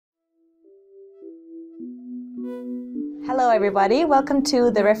Hello everybody, welcome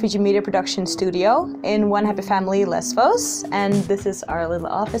to the Refugee Media Production studio in One Happy Family, Lesvos. And this is our little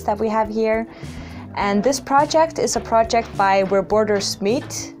office that we have here. And this project is a project by Where Borders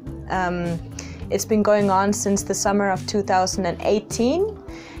Meet. It's been going on since the summer of 2018.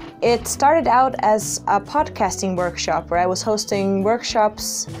 It started out as a podcasting workshop where I was hosting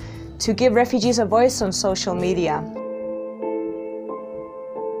workshops to give refugees a voice on social media.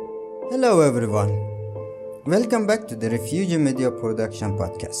 Hello everyone. Welcome back to the Refugee Media Production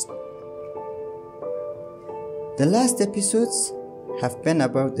podcast. The last episodes have been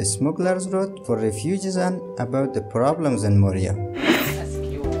about the smuggler's route for refugees and about the problems in Moria.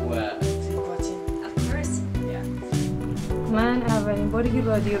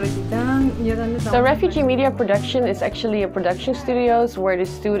 So Refugee Media Production is actually a production studios where the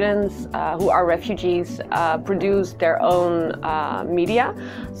students who are refugees produce their own media.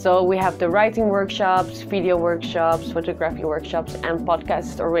 So we have the writing workshops, video workshops, photography workshops, and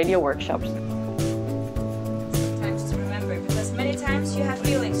podcast or radio workshops. Sometimes to remember, because many times you have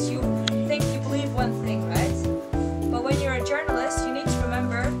feelings, you think you believe one thing, right? But when you're a journalist, you need to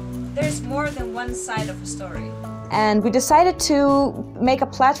remember there's more than one side of a story. And we decided to make a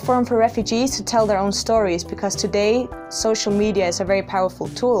platform for refugees to tell their own stories because today social media is a very powerful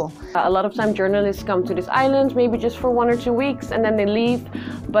tool. A lot of time journalists come to this island maybe just for 1 or 2 weeks and then they leave,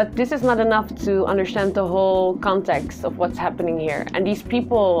 but this is not enough to understand the whole context of what's happening here. And these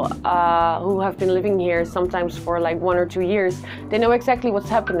people who have been living here sometimes for like 1 or 2 years, they know exactly what's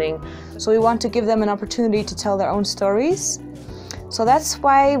happening. So we want to give them an opportunity to tell their own stories. So that's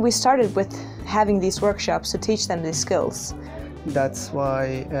why we started with having these workshops to teach them these skills. That's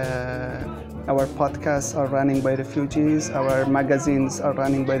why our podcasts are running by refugees, our magazines are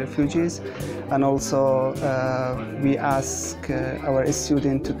running by refugees, and also we ask our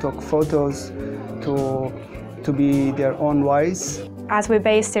students to take photos to be their own voice. As we're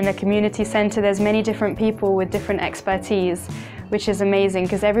based in a community centre, there's many different people with different expertise, which is amazing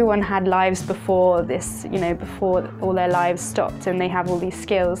because everyone had lives before this, before all their lives stopped, and they have all these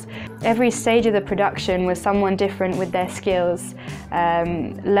skills. Every stage of the production was someone different with their skills,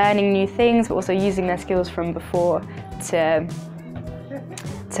 learning new things, but also using their skills from before to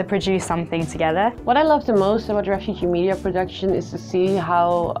produce something together. What I love the most about Refugee Media Production is to see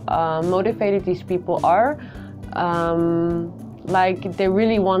how motivated these people are. Like they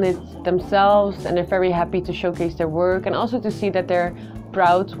really want it themselves and they're very happy to showcase their work, and also to see that they're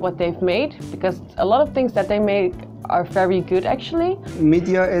proud what they've made, because a lot of things that they make are very good actually.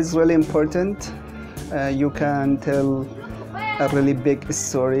 Media is really important. You can tell a really big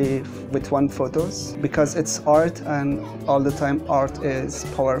story with one photos because it's art, and all the time art is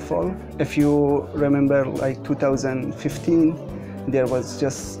powerful. If you remember like 2015, there was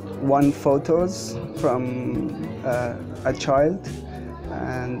just one photos from a child,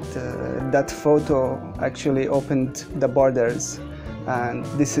 and that photo actually opened the borders, and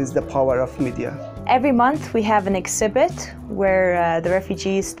this is the power of media. Every month we have an exhibit where the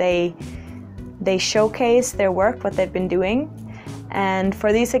refugees, they showcase their work, what they've been doing. And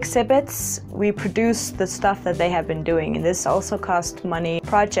for these exhibits, we produce the stuff that they have been doing, and this also costs money. The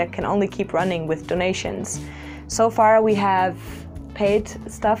project can only keep running with donations. So far we have paid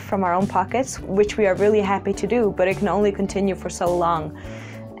stuff from our own pockets, which we are really happy to do, but it can only continue for so long.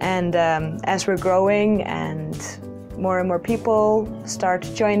 And as we're growing and more people start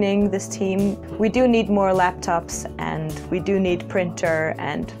joining this team, we do need more laptops, and we do need printer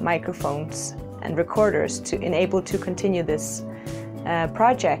and microphones and recorders to enable to continue this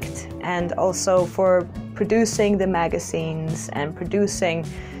project, and also for producing the magazines and producing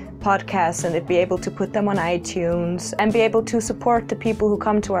podcasts, and be able to put them on iTunes and be able to support the people who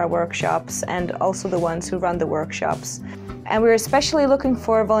come to our workshops and also the ones who run the workshops. And we're especially looking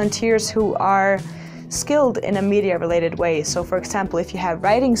for volunteers who are skilled in a media-related way. So for example, if you have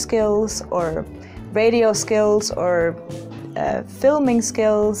writing skills or radio skills or filming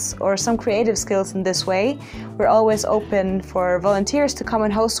skills or some creative skills in this way, we're always open for volunteers to come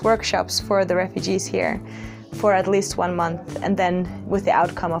and host workshops for the refugees here for at least 1 month, and then with the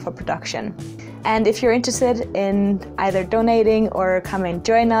outcome of a production. And if you're interested in either donating or come and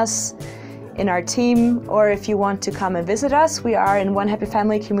join us in our team, or if you want to come and visit us, we are in One Happy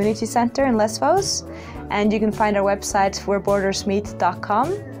Family Community Center in Lesvos, and you can find our website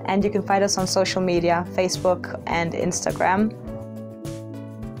wherebordersmeet.com, and you can find us on social media, Facebook and Instagram.